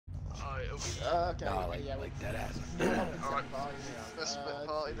Okay. No, like dead ass. Alright, let's split the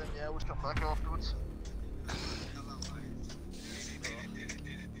party then, yeah, we'll just come back afterwards.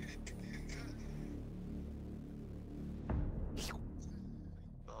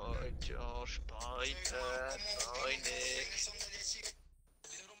 Bye Josh, bye Ted, bye Nick.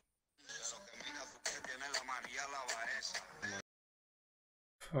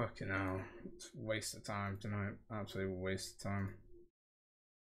 Fucking hell. It's a waste of time tonight. Absolute waste of time.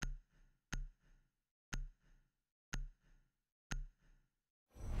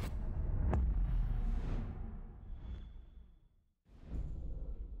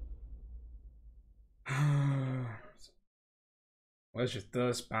 Where's your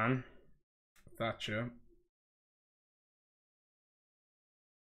thirst ban? Thatcher.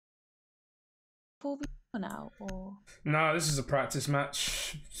 4v1 now, or? No, this is a practice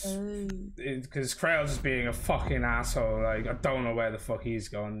match. Because Crales is being a fucking asshole. Like, I don't know where the fuck he's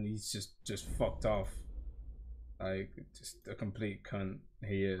gone. He's just fucked off. Like, just a complete cunt.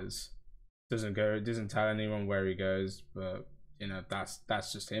 He is. Doesn't tell anyone where he goes, but you know,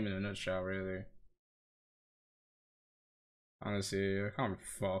 that's just him in a nutshell, really. Honestly, I can't be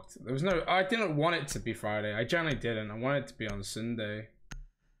fucked. I didn't want it to be Friday. I generally didn't. I wanted it to be on Sunday.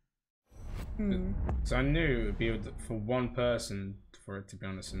 So I knew it would be for one person for it to be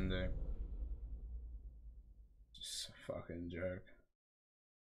on a Sunday. Just a fucking joke.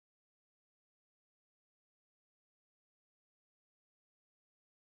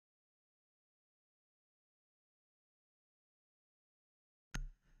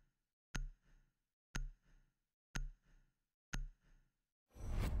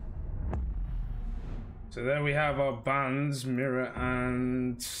 So there we have our bands, Mirror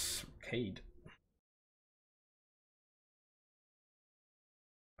and Cade.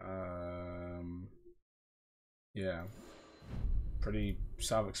 Yeah, pretty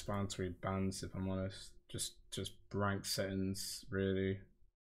self-explanatory bands, if I'm honest. Just rank settings, really.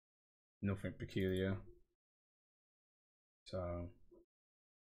 Nothing peculiar. So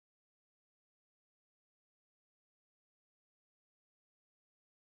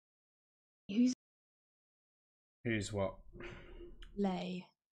who's what? Lay.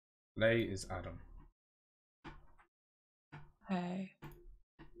 Lay is Adam. Okay.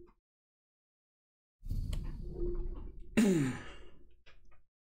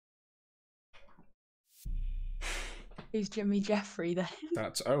 Who's JimmyJeffrey then?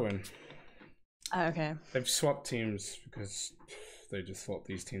 That's Owen. Oh, okay. They've swapped teams because they just thought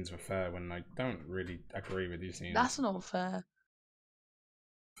these teams were fair when I don't really agree with these teams. That's not fair.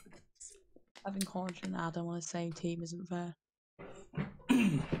 Having Hodge and Adam on the same team isn't fair.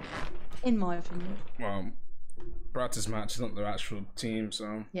 In my opinion. Well, practice match is not the actual team,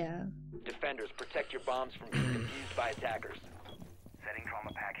 so. Yeah. Defenders, protect your bombs from being defused by attackers. Setting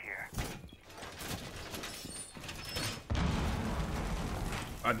trauma pack here.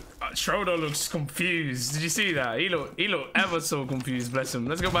 Schroeder looks confused. Did you see that? He looked ever so confused. Bless him.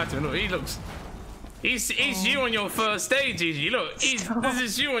 Let's go back to him. Look, he looks. He's you on your first stage, Gigi. Look, this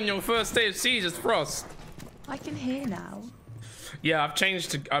is you on your first stage. See, just Frost. I can hear now. Yeah, I've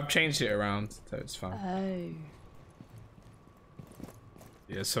changed it around, so it's fine. Oh.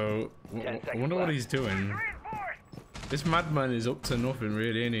 Yeah, so I wonder what he's doing. This madman is up to nothing,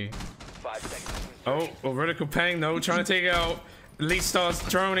 really, isn't he? 5 seconds. Oh, well, vertical pang though, trying to take out Elitestar's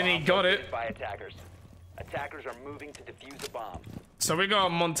drone, and he got it. By attackers. Attackers are moving to defuse a bomb. So we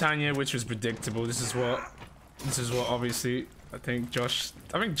got Montagna, which was predictable. This is what obviously I think Josh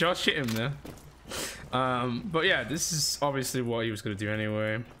hit him there. But yeah, this is obviously what he was gonna do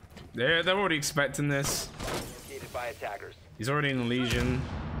anyway. They're already expecting this. By attackers. He's already in the Legion.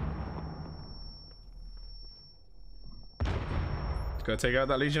 He's gotta take out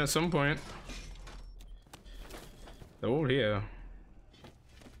that Legion at some point. They're all here.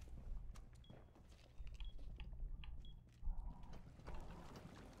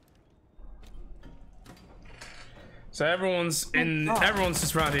 So everyone's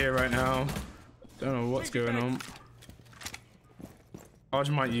just right here right now. Don't know what's going on. Hodge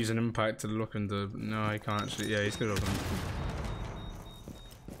might use an impact to look into. No, he can't actually. Yeah, he's good open.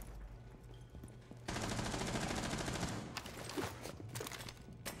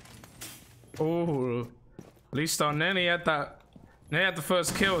 Oh, Elitestar nearly had that. Nearly had the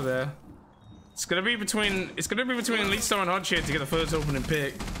first kill there. It's gonna be between Elitestar and Hodge here to get the first opening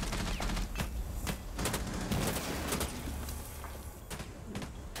pick.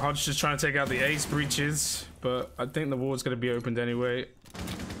 Hodge just trying to take out the ace breaches, but I think the wall's gonna be opened anyway.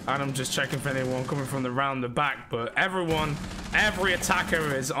 Adam just checking for anyone coming from the back, but every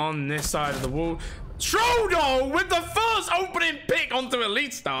attacker is on this side of the wall. Trodo with the first opening pick onto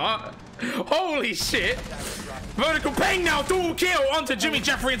Elitestar. Holy shit. Vertical ping now, dual kill onto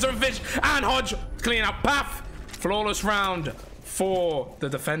JimmyJeffreyy and Sewerfish, and Hodge clean up path. Flawless round for the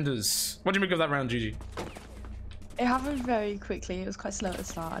defenders. What do you make of that round, Gigi? It happened very quickly. It was quite slow at the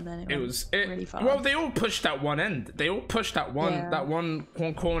start, and then it was really fast. Well, they all pushed that one end. They all pushed that one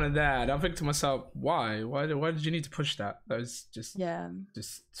corner there. And I think to myself, why? Why did you need to push that? That was just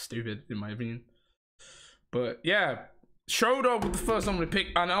stupid in my opinion. But yeah, showed up with the first one to pick,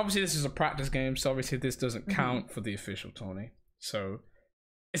 and obviously this is a practice game, so obviously this doesn't count for the official tourney. So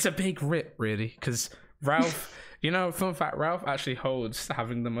it's a big rip, really, because Ralph. You know, fun fact, Ralph actually holds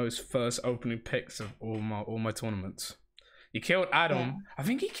having the most first opening picks of all my tournaments. He killed Adam. Yeah. I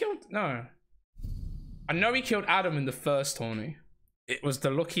think he killed... No. I know he killed Adam in the first tourney. It was the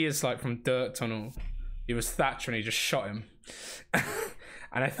luckiest, like, from Dirt Tunnel. He was Thatcher and he just shot him.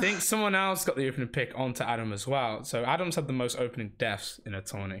 And I think someone else got the opening pick onto Adam as well. So Adam's had the most opening deaths in a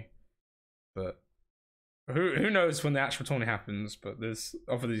tourney. But who knows when the actual tourney happens. But there's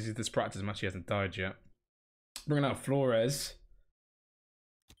obviously this practice match, he hasn't died yet. Bringing out Flores.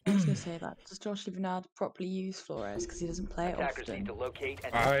 I was gonna say that. Does Josh even know how to properly use Flores because he doesn't play it often?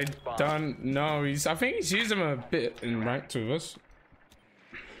 I don't know. I think he's used him a bit in ranked with us.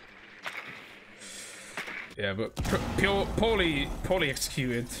 Yeah, but poorly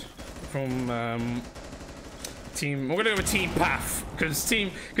executed from team. We're gonna go with Team Path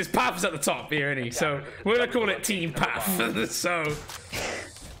because Path is at the top here, isn't he? So we're gonna call it Team Path.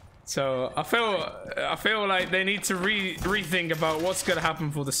 So I feel like they need to rethink about what's gonna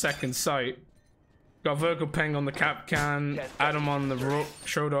happen for the second site. Got Vertical Peng on the cap can, Adam on the rook,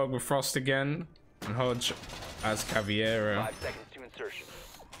 Showdog with Frost again, and Hodge as Caviera. 5 seconds to insertion.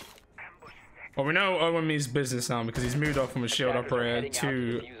 Well, we know Owen means business now because he's moved off from a shield operator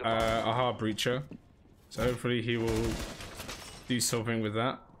to a hard breacher. So hopefully he will do something with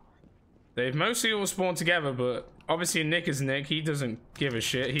that. They've mostly all spawned together, but obviously Nick is Nick. He doesn't give a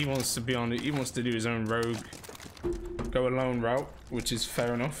shit. He wants to be on it. He wants to do his own rogue, go alone route, which is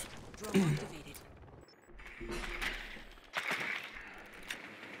fair enough.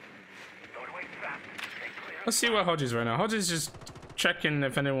 Let's see where Hodge is right now. Hodge is just checking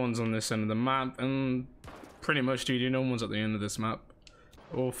if anyone's on this end of the map, and pretty much, dude, no one's at the end of this map.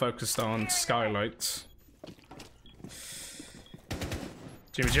 All focused on skylights.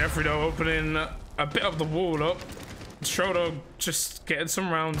 JimmyJeffreyy though opening a bit of the wall up. Schroeder just getting some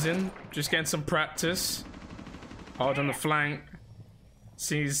rounds in, just getting some practice. Hard on the flank.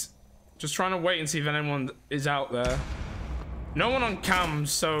 Sees, just trying to wait and see if anyone is out there. No one on cam,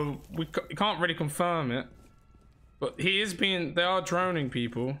 so we can't really confirm it. But he is being, they are droning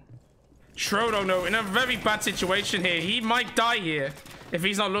people. Schroeder, no, in a very bad situation here. He might die here if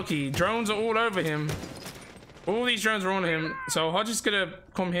he's not lucky. Drones are all over him. All these drones are on him, so Hodge is gonna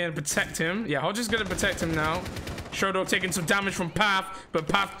come here and protect him. Yeah, Hodge is gonna protect him now. Showdog taking some damage from Path, but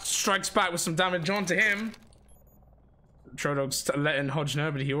Path strikes back with some damage onto him. Showdog's letting Hodge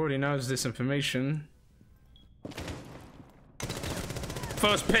know, but he already knows this information.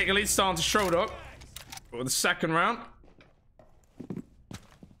 First pick, Elitestar onto Showdog for the second round.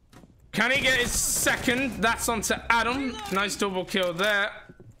 Can he get his second? That's onto Adam. Nice double kill there.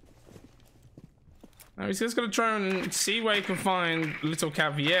 Now he's just gonna try and see where he can find little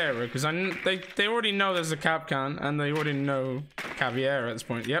Caviera, because they already know there's a cap can, and they already know Caviera at this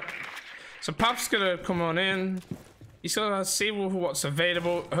point. Yep. So Pap's gonna come on in. He's gonna see what's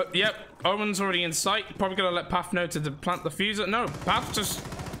available. Yep. Owen's already in sight. Probably gonna let Paf know to plant the diffuser. No, Paf just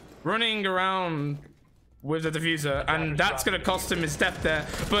running around with the diffuser, and that's gonna cost him his death there.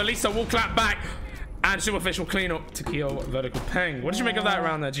 But at least I will clap back, and Sewerfish will clean up to kill Vertical Peng. What did you make of that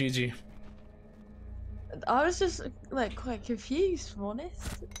round there, Gigi? I was just like quite confused, to be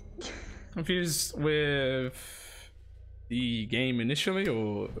honest. Confused with the game initially,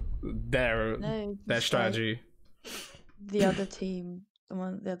 or their strategy? Like the other team,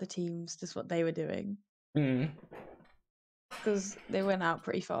 the other teams, just what they were doing. Because they went out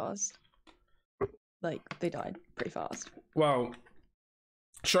pretty fast. Like they died pretty fast. Well,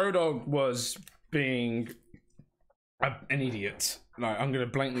 Showdog was being an idiot. Like, I'm gonna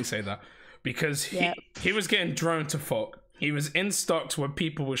blatantly say that. Because he was getting droned to fuck. He was in stocks where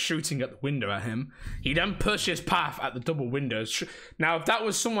people were shooting at the window at him. He then pushed his Path at the double windows. Now, if that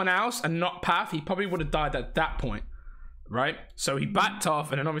was someone else and not Path, he probably would have died at that point, right? So he backed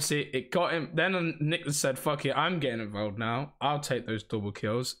off, and then obviously it got him. Then Nicholas said, fuck it, I'm getting involved now. I'll take those double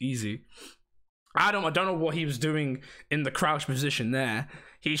kills, easy. I don't know what he was doing in the crouch position there.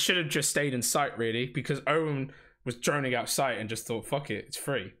 He should have just stayed in sight, really, because Owen was droning out sight and just thought, fuck it, it's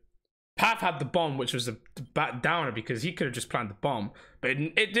free. Pav had the bomb, which was a back downer because he could have just planted the bomb, but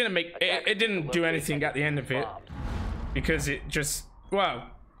it didn't make it didn't do anything at the end of it because it just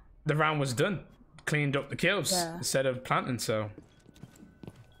the round was done, cleaned up the kills instead of planting. So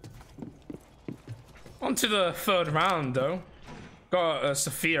on to the third round though. Got a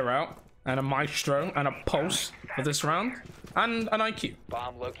Sophia out and a Maestro and a Pulse for this round and an IQ.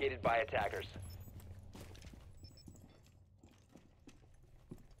 Bomb located by attackers.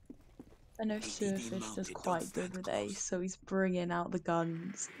 I know Sewerfish does quite good with Ace, so he's bringing out the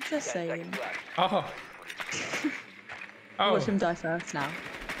guns. Just 10 saying. seconds left. Oh. Watch him die first now.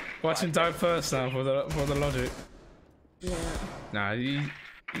 Watch him die first now for the logic. Yeah. Nah,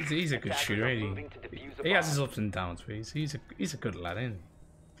 he's a good Attackers shooter, are ain't moving to defuse a he? He has bomb. his ups and downs, but he's a good lad, ain't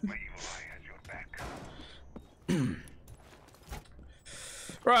he?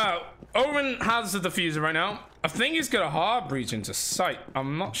 Right, Owen has the diffuser right now. I think he's got a hard breach into sight.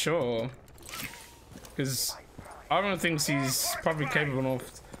 I'm not sure. Because Owen thinks he's probably capable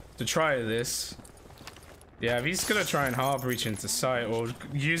enough to try this. Yeah, if he's gonna try and hard breach into sight or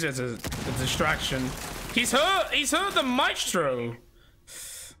use it as a distraction. He's heard the Maestro.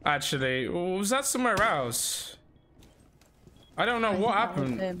 Actually, or was that somewhere else? I don't know what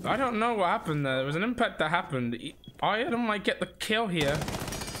happened. I don't know what happened there. There was an impact that happened. Iron might get the kill here.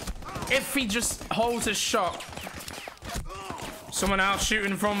 If he just holds his shot. Someone out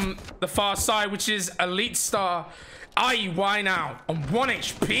shooting from the far side, which is Elitestar. IUY now on 1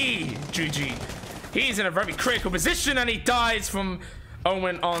 HP. GG. He's in a very critical position and he dies from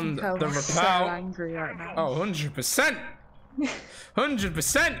Owen on the rappel. So angry right now. Oh, 100%.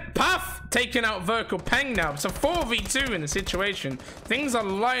 100%. Path taking out Vertical Peng now. So 4v2 in the situation. Things are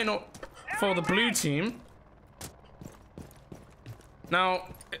lining up for the blue team. Now,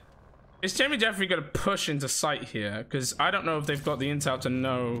 is JimmyJeffreyy going to push into sight here? Because I don't know if they've got the intel to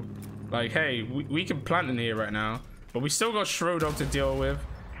know, like, hey, we can plant in here right now. But we still got Shrodog to deal with.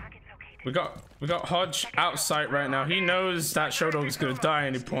 We got Hodge out sight right now. He knows that Shrodog is gonna die at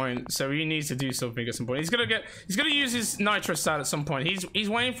any point, so he needs to do something at some point. He's gonna use his nitrous out at some point. He's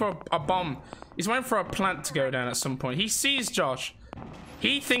waiting for a bomb. He's waiting for a plant to go down at some point. He sees Josh.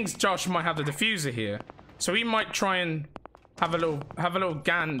 He thinks Josh might have the diffuser here, so he might try and have a little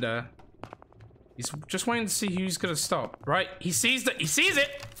gander. He's just waiting to see who's gonna stop. Right? He sees that. He sees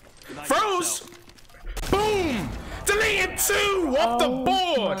it. Froze. Boom. Deleted 2 off the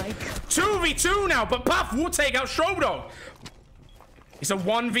board. 2v2 now, but Puff will take out Shrodog. It's a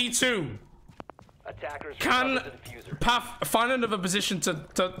 1v2. Attackers Can Puff find another position to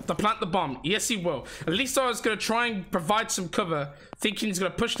plant the bomb? Yes, he will. Elitestar is going to try and provide some cover, thinking he's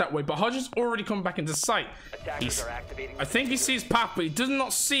going to push that way, but Hodge has already come back into sight. I think he sees Puff, but he does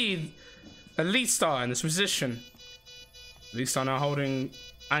not see Elitestar in this position. Elitestar now holding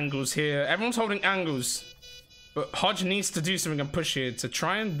angles here. Everyone's holding angles. But Hodge needs to do something and push here to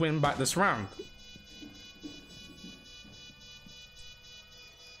try and win back this round.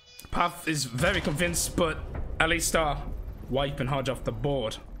 Path is very convinced, but Elitestar wiping Hodge off the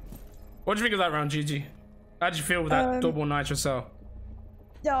board. What do you think of that round, Gigi? How'd you feel with that double nitro cell?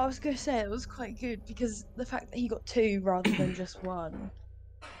 Yeah, I was gonna say it was quite good because the fact that he got 2 rather than just 1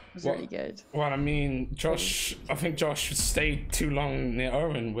 was really good. Well, I mean, I think Josh stayed too long near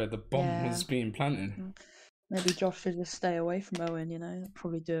Owen where the bomb was being planted. Maybe Josh should just stay away from Owen, you know,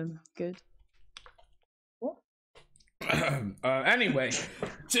 probably do him good. What? Anyway,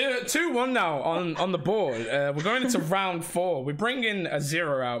 2-1 now on the board. We're going into round 4. We bring in a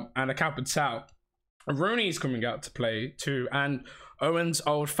Zero out and a Capital. Rooney's coming out to play too, and Owen's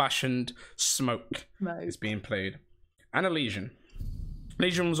old-fashioned Smoke is being played. And a Legion.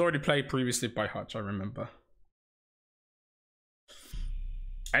 Legion was already played previously by Hodge, I remember.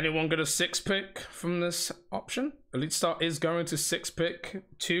 Anyone got a 6-pick from this option? Elitestar is going to 6-pick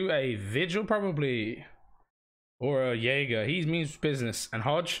to a Vigil probably. Or a Jaeger. He means business. And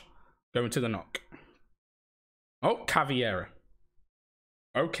Hodge going to the knock. Oh, Caviera.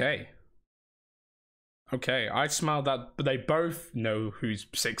 Okay. Okay, I smell that, but they both know who's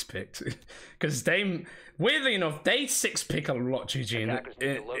 6-picked. Because they, weirdly enough, they 6-pick a lot,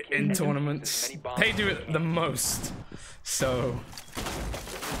 GG, in tournaments. They do it the most. So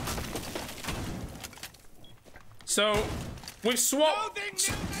we've swapped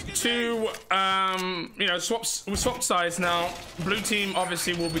to, we swapped sides now. Blue team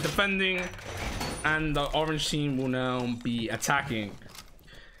obviously will be defending, and the orange team will now be attacking.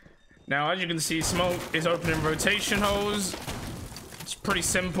 Now, as you can see, Smoke is opening rotation holes. It's pretty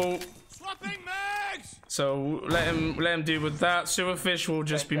simple. So let him deal with that. Sewerfish will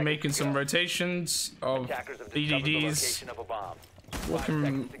just be making some rotations of EDDs.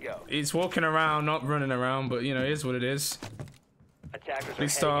 He's walking around, not running around, but you know, it is what it is. Attackers Please are heading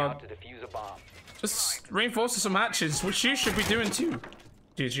start. out to defuse a bomb. Just reinforcing some hatches, which you should be doing too.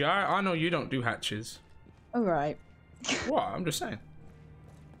 Gigi, I know you don't do hatches. Alright. What? I'm just saying.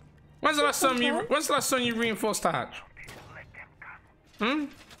 When's the last time you reinforced a hatch? Hmm?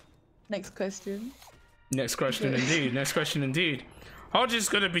 Next question. Next question indeed. Next question indeed. Hodge is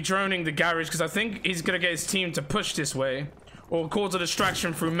going to be droning the garage because I think he's going to get his team to push this way or cause a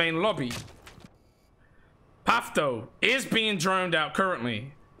distraction through main lobby. Path, though, is being droned out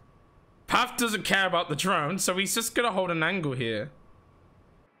currently. Path doesn't care about the drone, so he's just going to hold an angle here.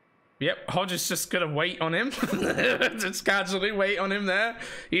 Yep, Hodge is just going to wait on him. Just casually wait on him there.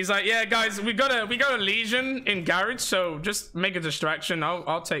 He's like, yeah, guys, we got a Legion in garage, so just make a distraction.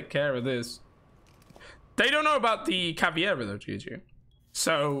 I'll take care of this. They don't know about the Caviera, though, Gigi.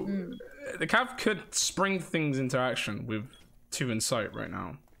 So, the Cav could spring things into action with 2 in sight right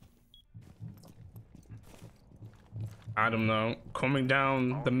now. Adam, though, coming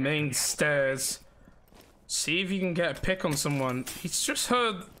down the main stairs. See if you can get a pick on someone. He's just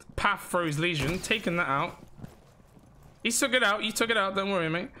heard Path throw his Legion, taking that out. He took it out. You took it out. Don't worry,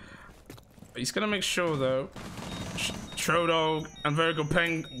 mate. He's going to make sure, though. DAWG and Virgo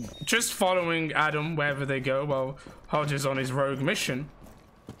Peng just following Adam wherever they go while Hodge is on his rogue mission.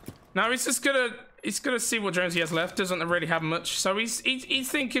 Now he's just gonna see what drones he has left. Doesn't really have much, so he's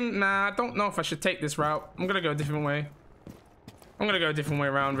thinking, nah, I don't know if I should take this route. I'm gonna go a different way. I'm gonna go a different way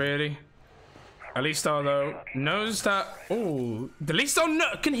around, really. Elitestar, though, knows that. Oh, the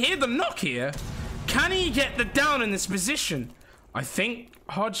Elitestar can hear the knock here. Can he get the down in this position? I think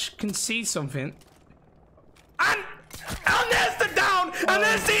Hodge can see something. And there's the down, and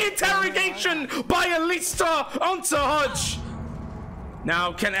there's the interrogation by Elitestar onto Hodge.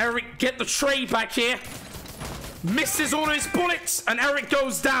 Now, can Eric get the trade back here? Misses all his bullets, and Eric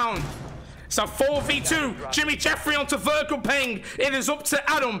goes down. It's a 4v2. JimmyJeffreyy onto Virgo Peng. It is up to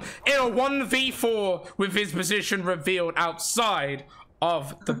Adam in a 1v4 with his position revealed outside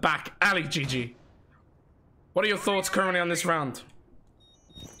of the back alley, GG. What are your thoughts currently on this round?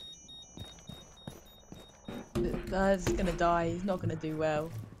 He's gonna die. He's not gonna do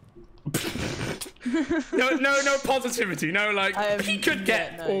well. no positivity. No, like, he could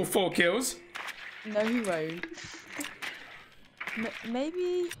get all 4 kills. No, he won't.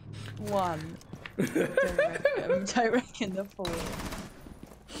 Maybe 1. Don't reckon the 4.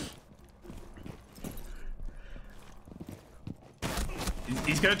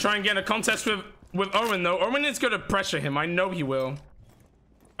 He's gonna try and get in a contest with Owen, though. Owen is gonna pressure him. I know he will.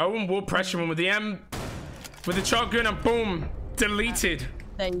 Owen will pressure him with the M, with the shotgun, and boom, deleted.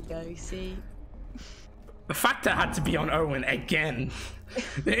 There you go. See. The fact that had to be on Owen again.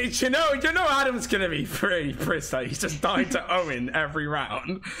 you know Adam's gonna be pretty pissed that he's just died to Owen every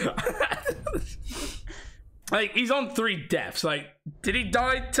round. Like, he's on 3 deaths. Like, did he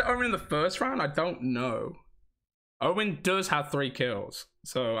die to Owen in the first round? I don't know. Owen does have 3 kills,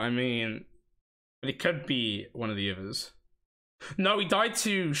 so I mean, but it could be one of the others. No, he died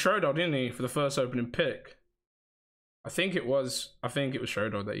to Schrodol, didn't he, for the first opening pick? I think it was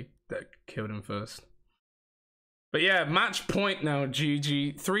Schrodol that killed him first. But yeah, match point now,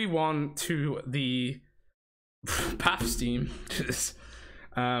 GG. 3-1 to the Paths team.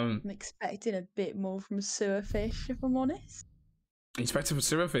 I'm expecting a bit more from Sewerfish, if I'm honest. Expecting from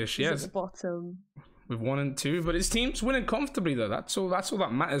Sewerfish, yes. At the bottom. With 1 and 2, but his team's winning comfortably, though. That's all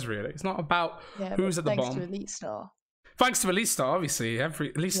that matters, really. It's not about who's at the bottom. Thanks to Elitestar. Thanks to Elitestar, obviously.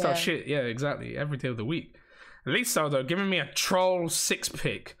 Elitestar shit, yeah, exactly. Every day of the week. Elitestar, though, giving me a troll 6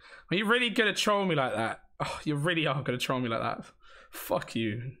 pick. Are you really gonna troll me like that? Oh, you really are gonna troll me like that. Fuck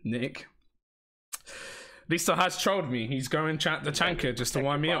you, Nick. Elitestar has trolled me. He's going to Tachanka just to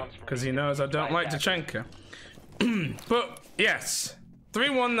wind me up because he knows I don't like Tachanka. But yes,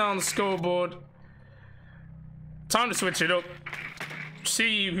 3-1 now on the scoreboard. Time to switch it up.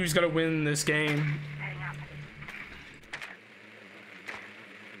 See who's gonna win this game.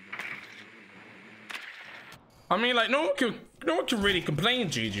 I mean, like, no one can really complain,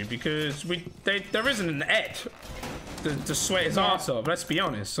 Gigi, because there isn't an Ed to sweat his arse off. Let's be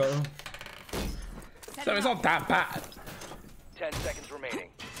honest. So it's not that bad. 10 seconds remaining.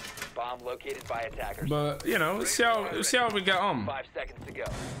 Bomb located by attackers. But you know, let's see how we get on. 5 seconds to go.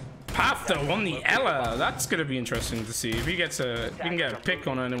 Path, though, on the Ella. That's gonna be interesting to see if he gets he can get a pick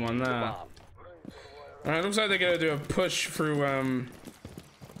on anyone there. Alright, looks like they're gonna do a push through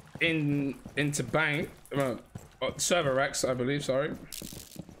into bank. Server X, I believe, sorry.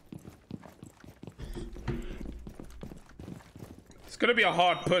 It's gonna be a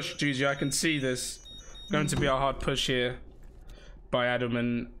hard push, GG. I can see this going to be a hard push here. by Adam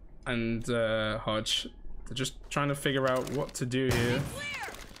and Hodge. They're just trying to figure out what to do here.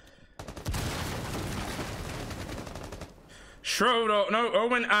 Schroeder, no,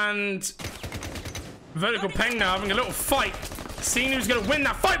 Owen and Vertical Peng now having a little fight. Seeing who's gonna win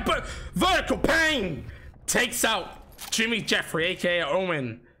that fight, but Vertical Peng takes out JimmyJeffreyy, aka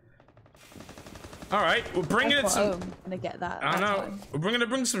Owen. All right, we're bringing it some. I'm gonna get that. I know. We're gonna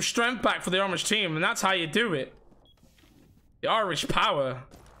bring some strength back for the Orange team, and that's how you do it. The Irish power,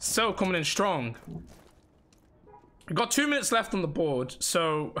 so coming in strong. We've got 2 minutes left on the board,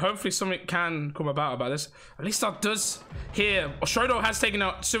 so hopefully something can come about this. Elitestar does here. Schroeder has taken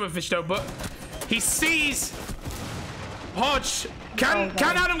out Sewerfish though, but he sees Hodge. Can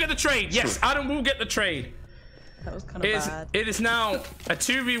Adam get the trade? Yes, Adam will get the trade. That was kind of bad. It is now a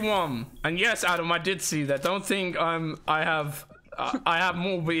 2v1, and yes, Adam, I did see that. Don't think I have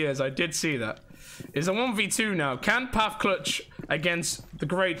more beers. I did see that. It's a 1v2 now. Can Path clutch against the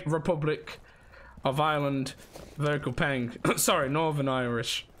Great Republic of Ireland? Vertical Peng. Sorry, Northern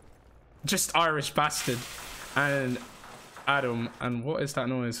Irish. Just Irish bastard. And Adam. And what is that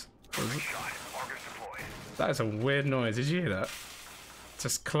noise? That is a weird noise. Did you hear that?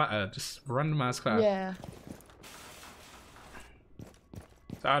 Just clatter. Just random ass clatter. Yeah.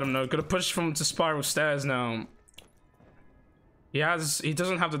 So Adam, no, gonna push from to spiral stairs now. He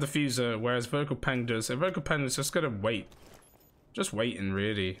doesn't have the diffuser, whereas Vertical Peng does. And Vertical Peng is just gonna wait. Just waiting,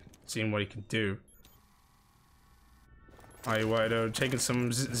 really. Seeing what he can do. Alright, Wido taking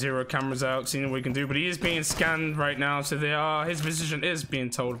some zero cameras out, seeing what he can do, but he is being scanned right now, so his position is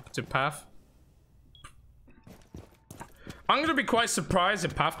being told to Path. I'm gonna be quite surprised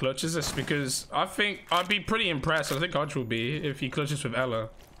if Path clutches this, because I think I'd be pretty impressed. I think Hodge will be if he clutches with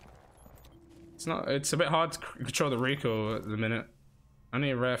Ella. It's a bit hard to control the recoil at the minute. Only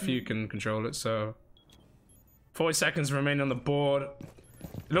a rare few can control it, so 40 seconds remaining on the board.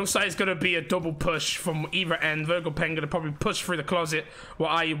 It looks like it's going to be a double push from either end. Vertical Peng going to probably push through the closet,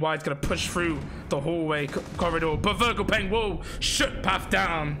 while IUY's going to push through the hallway corridor. But Vertical Peng will shut Path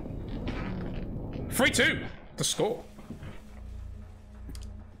down. 3-2, the score.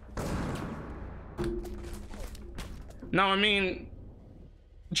 Now, I mean,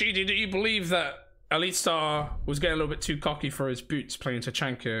 GD, do you believe that Elitestar was getting a little bit too cocky for his boots playing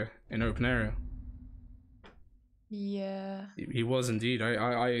Tachanka in open area? Yeah. He was indeed.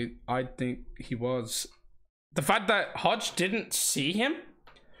 I think he was. The fact that Hodge didn't see him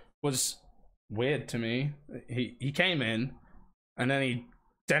was weird to me. He came in and then he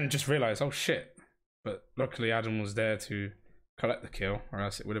just realized, oh shit. But luckily Adam was there to collect the kill, or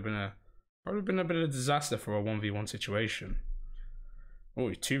else it would have been probably been a bit of a disaster for a 1v1 situation. Or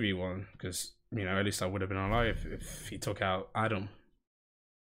 2v1, because you know, at least I would have been alive if he took out Adam.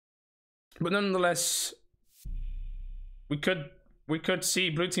 But nonetheless, we could see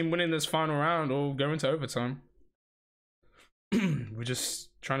blue team winning this final round or go into overtime. We're just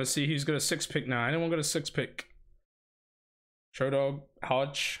trying to see who's got a 6-pick now. Anyone got a 6-pick? Showdog,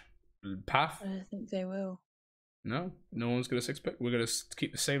 Hodge, Path? I don't think they will. No one's got a 6-pick. We're gonna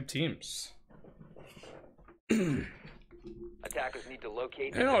keep the same teams. Attackers need to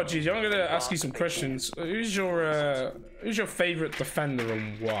locate. You know what, Gigi? I'm gonna ask you some questions. Who's your favorite defender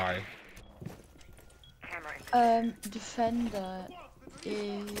and why? Defender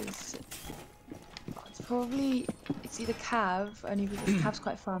is it's either Cav, only because Cav's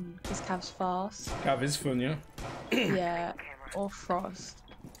quite fun because Cav's fast. Cav is fun, yeah. Yeah, or Frost.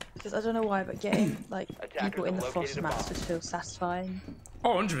 Because I don't know why, but getting like people in the Frost maps just feels satisfying.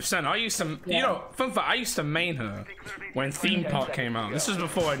 Oh, 100%. I used to, you know, fun fact, I used to main her when Theme Park came out. This was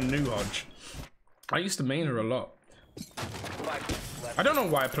before I knew Hodge. I used to main her a lot. I don't know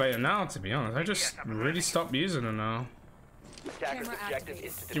why I play her now, to be honest. I just really stopped using her now.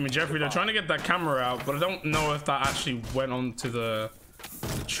 JimmyJeffreyy, they're trying to get that camera out, but I don't know if that actually went onto the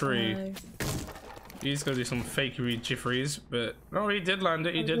tree. No. He's gonna do some fakery Jeffreys, but no, he did land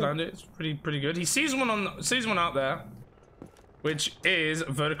it. He did land it. It's pretty good. He sees one out there, which is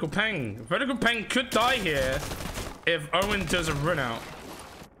Vertical Peng. Vertical Peng could die here if Owen does a run out.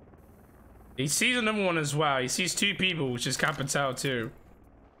 He sees another one as well. He sees two people, which is Capital too.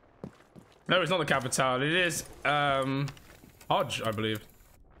 No, it's not the Capital. It is Hodge, I believe.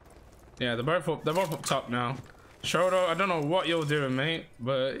 Yeah, they're both up top now. Shoto, I don't know what you're doing, mate,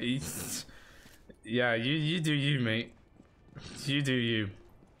 but he's... Yeah, you do you, mate. You do you.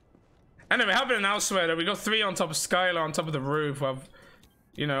 Anyway, happening elsewhere though, we got 3 on top of Skylar, on top of the roof. While,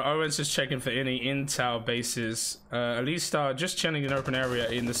 you know, Owen's just checking for any intel bases. Elitestar just chilling in open area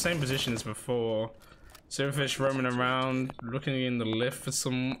in the same position as before. Sewerfish roaming around, looking in the lift for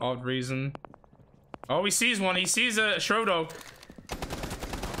some odd reason. Oh, he sees one. He sees a Shrodo.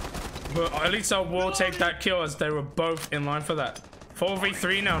 But Elitestar will take that kill as they were both in line for that.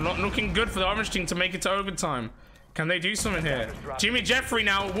 4v3 now, not looking good for the orange team to make it to overtime. Can they do something here? JimmyJeffreyy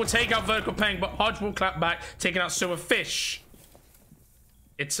now will take out vertical ping, but Hodge will clap back, taking out Sewerfish.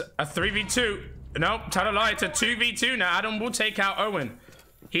 It's a 3v2. No, tell a lie, it's a 2v2 now. Adam will take out Owen.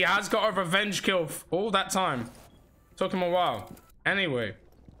 He has got a revenge kill all that time. Took him a while. Anyway,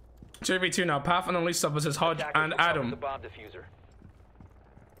 2v2 now. Path and Elitestar versus Hodge and Adam.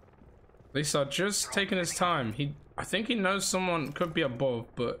 Elitestar just taking his time. I think he knows someone could be above,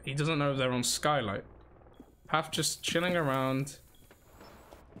 but he doesn't know if they're on Skylight. Path just chilling around.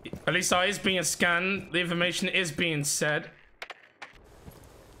 Elitestar is being scanned. The information is being said.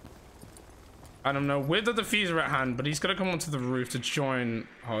 I don't know with the diffuser at hand, but he's gonna come onto the roof to join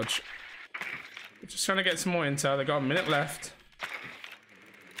Hodge. Just trying to get some more intel. They got a minute left.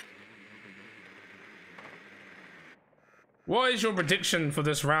 What is your prediction for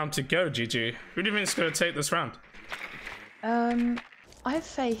this round to go, GG? Who do you think is gonna take this round? I have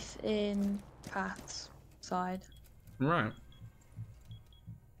faith in Path's side. Right.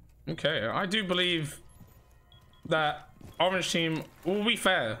 Okay, I do believe that orange team will be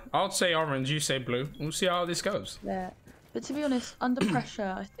fair. I'll say orange, you say blue. We'll see how this goes. Yeah, but to be honest, under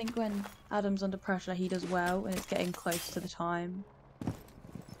pressure, I think when Adam's under pressure, he does well, and it's getting close to the time.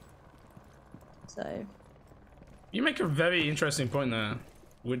 So. You make a very interesting point there,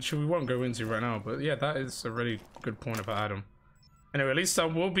 which we won't go into right now. But yeah, that is a really good point about Adam. Anyway, at least I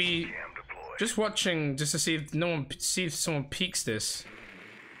will be just watching just to see if someone peeks this.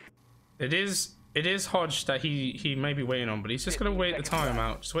 It is Hodge that he may be waiting on, but he's just gonna wait the time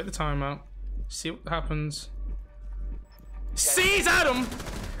out. Just wait the time out. See what happens. Sees Adam!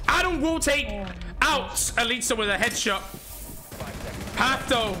 Adam will take out Elitestar with a headshot. Path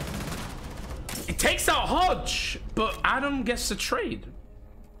though. It takes out Hodge, but Adam gets the trade.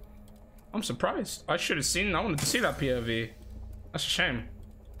 I'm surprised. I should have seen. I wanted to see that POV. That's a shame.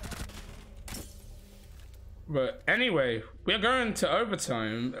 But anyway, we are going to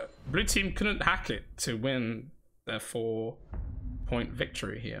overtime. Blue team couldn't hack it to win their 4-point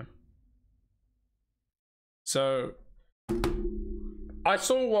victory here. So I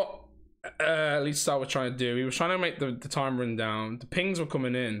saw what Elitestar was trying to do. He was trying to make the time run down. The pings were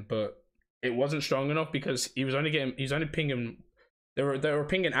coming in, but it wasn't strong enough because he was only pinging. They were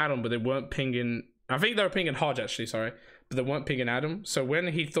pinging Adam, but they weren't pinging. I think they were pinging Hodge actually, sorry, but they weren't pinging Adam. So when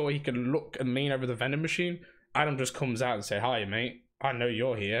he thought he could look and lean over the vending machine, Adam just comes out and say, "Hi, mate. I know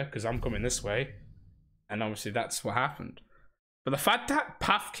you're here because I'm coming this way," and obviously that's what happened. But the fact that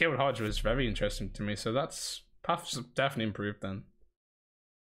Path killed Hodge was very interesting to me. So that's Path's definitely improved then.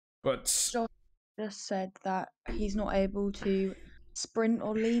 But just said that he's not able to sprint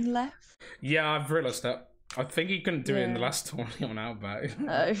or lean left. Yeah, I've realized that. I think he couldn't do it in the last tourney on Outback.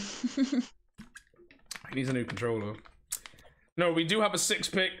 No. He needs a new controller. No, we do have a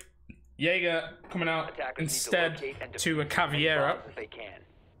 6-pick. Jaeger coming out instead to a Caviera.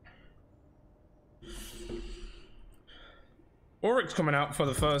 Oryx coming out for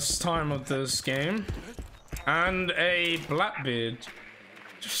the first time of this game. And a Blackbeard.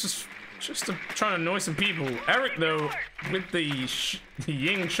 Just trying to annoy some people. Eric, though, with the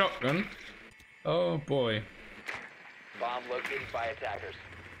Ying shotgun. Oh, boy. Bomb located by attackers.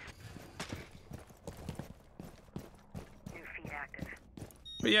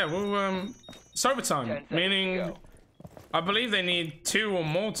 But yeah, well, it's overtime, meaning I believe they need 2 or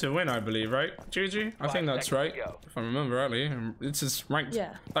more to win, I believe, right, GG? I think that's right, if I remember rightly. It's just ranked,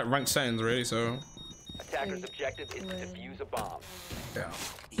 like ranked settings, really, so. Attacker's objective is to defuse a bomb. Yeah.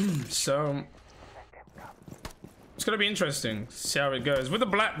 So, it's gonna be interesting, see how it goes. With the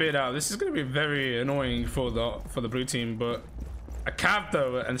Blackbeard out, this is gonna be very annoying for the blue team, but a Cav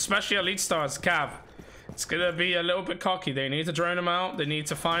though, and especially Elitestar's Cav, it's gonna be a little bit cocky. They need to drone him out. They need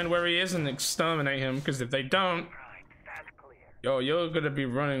to find where he is and exterminate him. Because if they don't, you're gonna be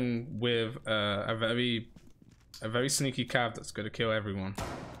running with a very sneaky Cav that's gonna kill everyone.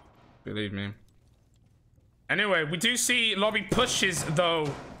 Believe me. Anyway, we do see lobby pushes though,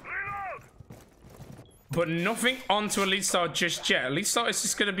 but nothing onto Elitestar just yet. Elitestar is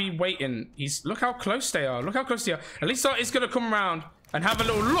just gonna be waiting. Look how close they are. Look how close they are. Elitestar is gonna come around and have a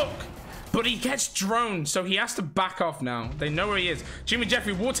little look. But he gets droned, so he has to back off now. They know where he is.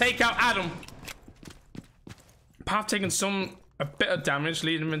 JimmyJeffreyy will take out Adam. Path taking a bit of damage,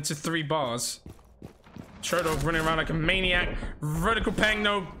 leading him into 3 bars. Trodo running around like a maniac. Vertical pang,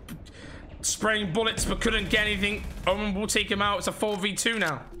 no spraying bullets, but couldn't get anything. Owen will take him out. It's a 4v2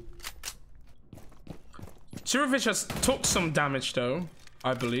 now. Sewerfish has took some damage though,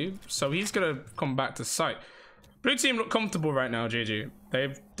 I believe. So he's gonna come back to site. Blue team look comfortable right now, GG.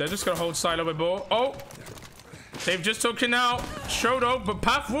 They're just gonna hold silo with ball. Oh, they've just taken out Shodo, but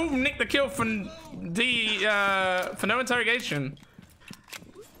Path will nick the kill for no interrogation.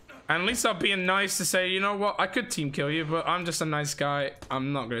 And Elitestar being nice to say, you know what, I could team kill you, but I'm just a nice guy.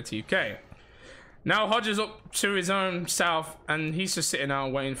 I'm not gonna TK. Now Hodge is up to his own south, and he's just sitting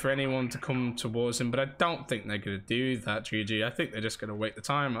out waiting for anyone to come towards him. But I don't think they're gonna do that, GG. I think they're just gonna wait the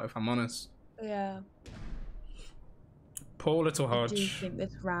time, if I'm honest. Yeah. Poor little Hodge. I do think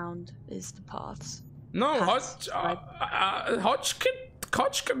this round is the paths. No, Hodge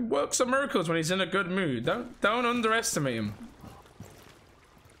can work some miracles when he's in a good mood. Don't underestimate him.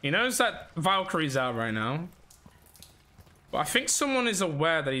 He knows that Valkyrie's out right now. But I think someone is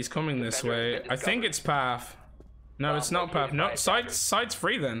aware that he's coming this way. I think it's Path. No, it's not Path. No, side's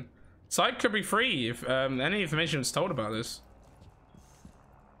free then. Side could be free if any information was told about this.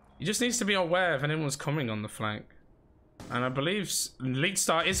 He just needs to be aware if anyone's coming on the flank. And I believe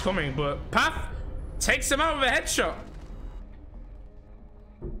Elitestar is coming, but Path takes him out with a headshot.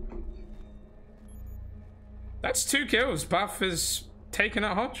 That's 2 kills. Path is taking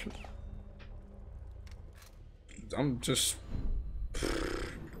out Hodge. I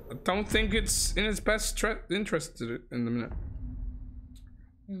don't think it's in his best interest in the minute.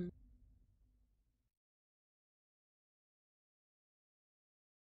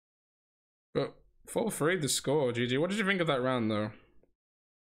 But 4-3 the score, GG. What did you think of that round though?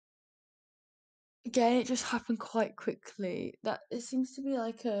 Again, it just happened quite quickly. That it seems to be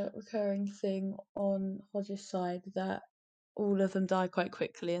like a recurring thing on Hodge's side that all of them die quite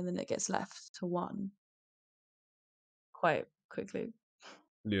quickly and then it gets left to one quite quickly.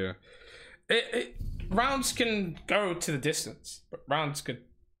 Yeah. Rounds can go to the distance, but rounds could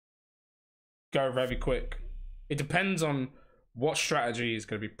go very quick. It depends on what strategy is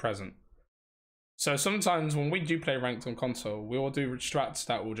going to be present. So sometimes when we do play ranked on console, we will do strats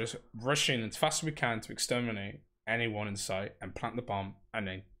that will just rush in as fast as we can to exterminate anyone in sight and plant the bomb and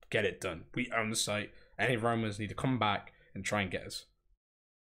then get it done. We own the site. Any Romans need to come back and try and get us.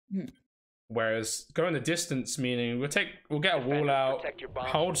 Whereas going the distance, meaning we'll get a wall out,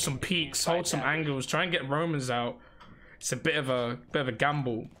 hold some peaks, hold some angles, try and get Romans out. It's a bit of a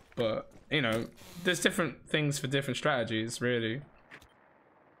gamble, but you know, there's different things for different strategies, really.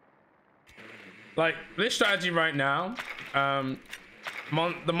 Like this strategy right now, the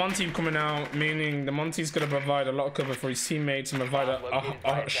Monty coming out, meaning the Monty's gonna provide a lot of cover for his teammates and provide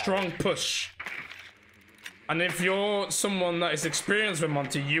a strong push. And if you're someone that is experienced with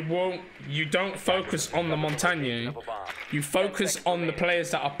Monty, you don't focus on the Montagne. You focus on the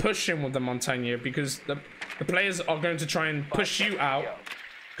players that are pushing with the Montagne, because the players are going to try and push you out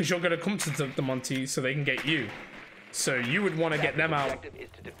because you're going to come to the Monty so they can get you. So you would want to get them out,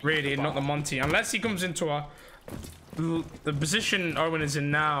 really, not the Monty. Unless he comes into the position Owen is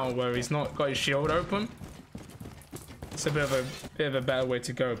in now, where he's not got his shield open. It's a bit of a better way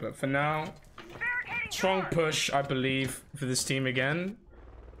to go. But for now, strong push, I believe, for this team again.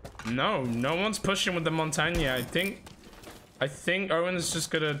 No one's pushing with the Montagne. I think Owen's just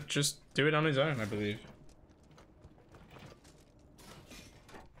gonna do it on his own, I believe.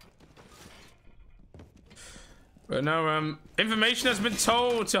 But no, information has been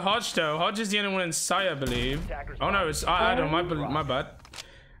told to Hodge though. Hodge is the only one in sight, I believe. Oh no, it's Adam. My bad.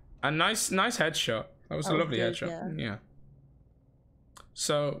 A nice headshot. That was a lovely headshot. Yeah.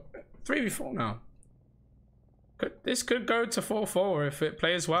 So 3v4 now. This could go to 4-4 if it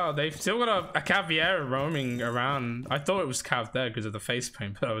plays well. They've still got a Caviera roaming around. I thought it was Cav there because of the face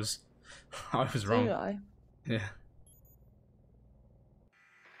paint, but I was wrong. Yeah.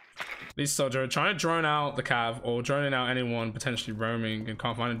 These soldiers are trying to drone out the Cav or droning out anyone potentially roaming and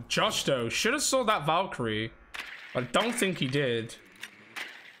can't find it. Josh though should have saw that Valkyrie. I don't think he did.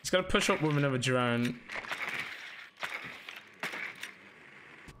 He's got to push up with another drone.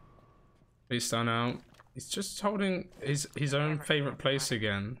 Elitestar now. He's just holding his own favorite place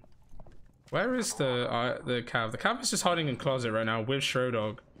again. Where is the Cav? The Cav is just hiding in closet right now with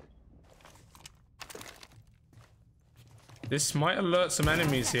Shrodog. This might alert some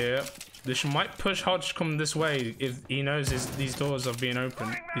enemies here. This might push Hodge to come this way if he knows these doors are being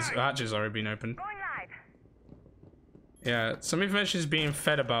opened. These hatches are being opened. Yeah, some information is being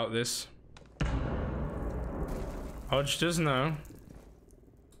fed about this. Hodge does know.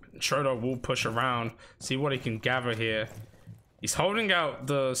 Shrodog will push around, see what he can gather here. He's holding out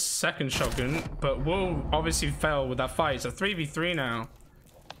the second shotgun, but will obviously fail with that fight. It's a 3v3 now.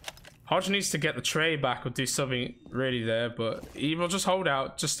 Hodge needs to get the tray back or do something really there, but he will just hold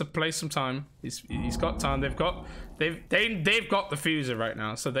out just to play some time. He's got time. They've got the fuser right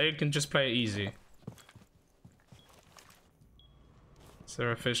now, so they can just play it easy.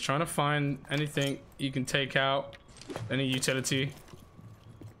 Sewerfish trying to find anything you can take out, any utility.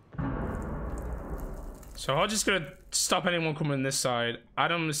 So Hodge is gonna stop anyone coming this side.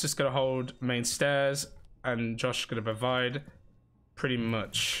 Adam is just gonna hold main stairs, and Josh is gonna provide pretty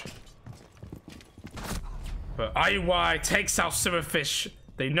much. But IUI takes out Sewerfish.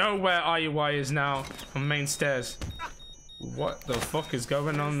 They know where IUI is now on main stairs. What the fuck is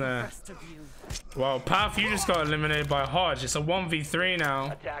going on there? Well, Path, you just got eliminated by Hodge. It's a 1v3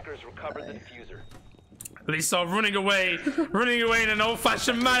 now. Attackers recovered the diffuser. Elitestar running away in an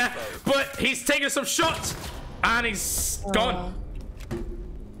old-fashioned manner, but he's taking some shots, and he's gone.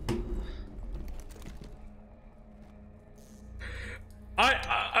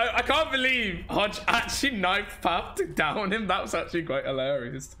 I can't believe Hodge actually knifed Path to down him. That was actually quite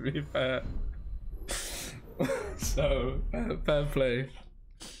hilarious, to be fair. So, fair play.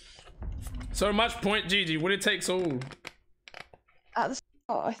 So, match point, GG. What it takes all. At the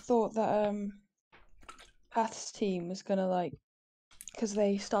start, I thought that Path's team was gonna like, because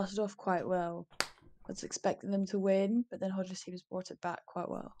they started off quite well. I was expecting them to win, but then Hodge's team has brought it back quite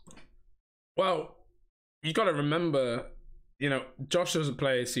well. Well, you got to remember, you know, Josh doesn't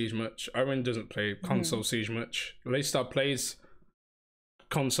play Siege much. Owen doesn't play console Siege much. Elitestar plays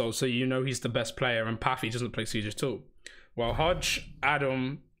console, so you know he's the best player, and Pathy doesn't play Siege at all. Well, Hodge,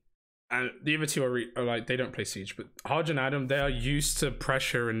 Adam, and the other two are like, they don't play Siege, but Hodge and Adam, they are used to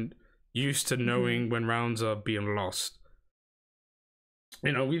pressure and used to knowing when rounds are being lost.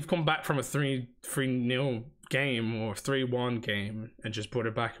 You know, we've come back from a 3-0 game or 3-1 game and just put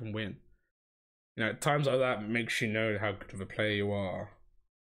it back and win. You know, times like that makes you know how good of a player you are,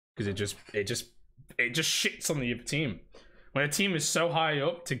 because it just shits on the other team. When a team is so high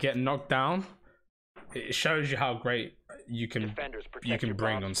up to get knocked down, it shows you how great you can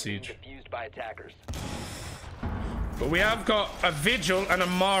bring on Siege. By attackers. But we have got a Vigil and a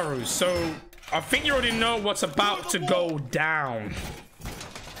Maru, so I think you already know what's about to go down.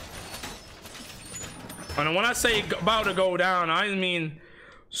 And when I say about to go down, I mean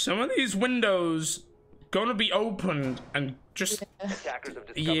some of these windows gonna be opened and just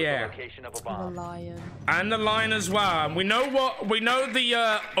The location of a bomb. Lion. And the line as well. And we know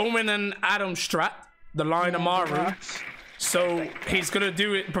the Owen and Adam strat, the line of Maru. So he's gonna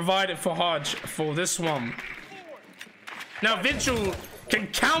do it, provide it for Hodge for this one. Now Vigil can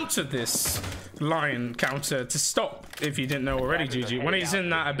counter this line counter to stop, if you didn't know already, GG. When he's in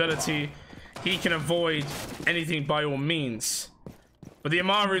that ability, he can avoid anything by all means. But the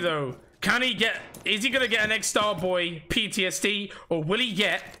Amaru though, is he gonna get an X-Star Boy PTSD, or will he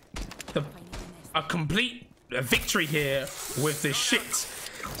get a complete victory here with this shit?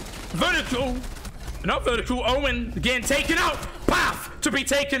 Vertical, not vertical, Owen getting taken out, Path to be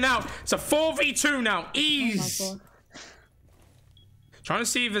taken out. It's a 4v2 now, ease. Oh my God. Trying to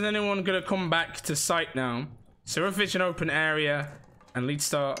see if there's anyone gonna come back to site now. Sewerfish in open area, and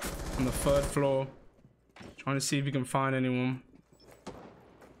Elitestar on the 3rd floor. Trying to see if you can find anyone.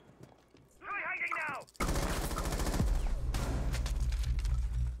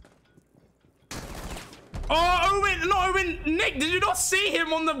 Oh, Owen, not Owen, Nick, did you not see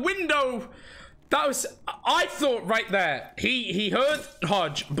him on the window? That was, I thought right there, he heard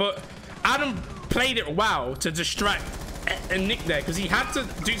Hodge, but Adam played it well to distract Nick there, because he had to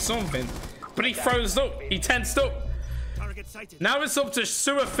do something. But he froze up, he tensed up. Now it's up to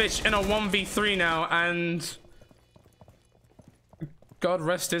Sewerfish in a 1v3 now, and God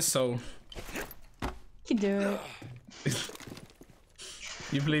rest his soul. You can do it.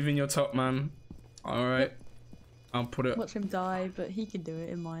 You believe in your top man. Alright. I'll put it. Watch him die, but he can do it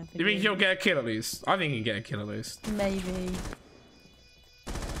in my opinion. You think he'll get a kill at least? I think he'll get a kill at least. Maybe.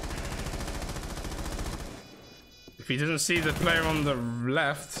 If he doesn't see the player on the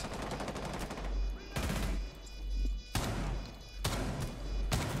left.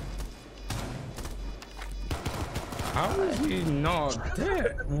 How is he not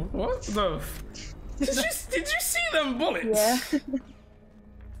dead? What the? Did you see them bullets? Yeah.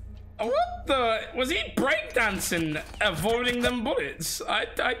 What the? Was he breakdancing, avoiding them bullets? I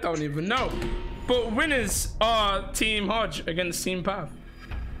don't even know. But winners are Team Hodge against Team Path.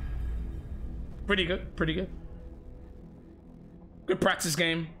 Pretty good, pretty good. Good practice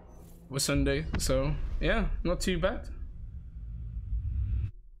game with Sunday, so yeah, not too bad.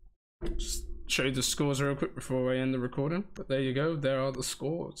 Just show you the scores real quick before I end the recording. But there you go, there are the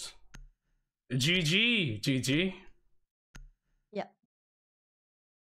scores. GG, GG.